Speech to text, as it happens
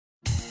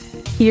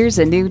Here's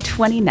a new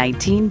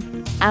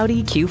 2019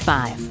 Audi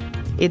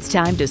Q5. It's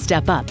time to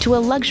step up to a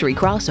luxury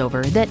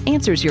crossover that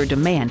answers your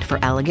demand for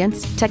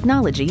elegance,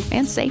 technology,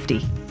 and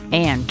safety.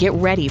 And get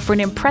ready for an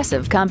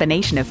impressive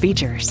combination of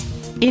features: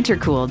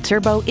 intercooled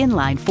turbo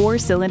inline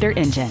 4-cylinder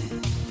engine,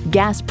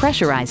 gas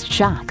pressurized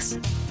shocks,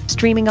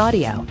 streaming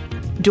audio,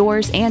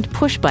 doors and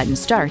push-button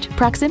start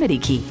proximity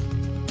key,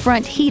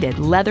 front heated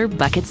leather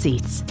bucket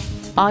seats,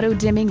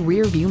 auto-dimming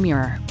rear view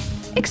mirror,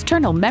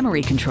 external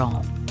memory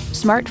control,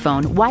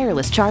 smartphone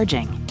wireless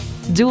charging,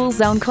 dual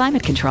zone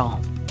climate control,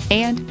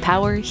 and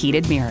power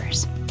heated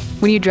mirrors.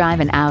 When you drive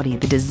an Audi,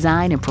 the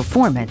design and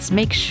performance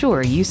make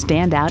sure you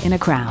stand out in a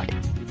crowd.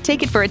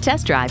 Take it for a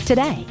test drive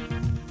today.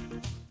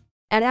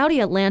 At Audi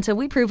Atlanta,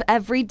 we prove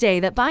every day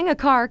that buying a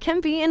car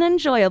can be an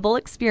enjoyable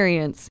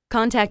experience.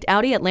 Contact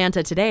Audi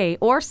Atlanta today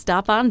or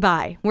stop on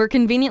by. We're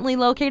conveniently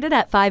located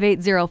at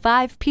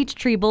 5805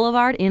 Peachtree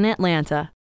Boulevard in Atlanta.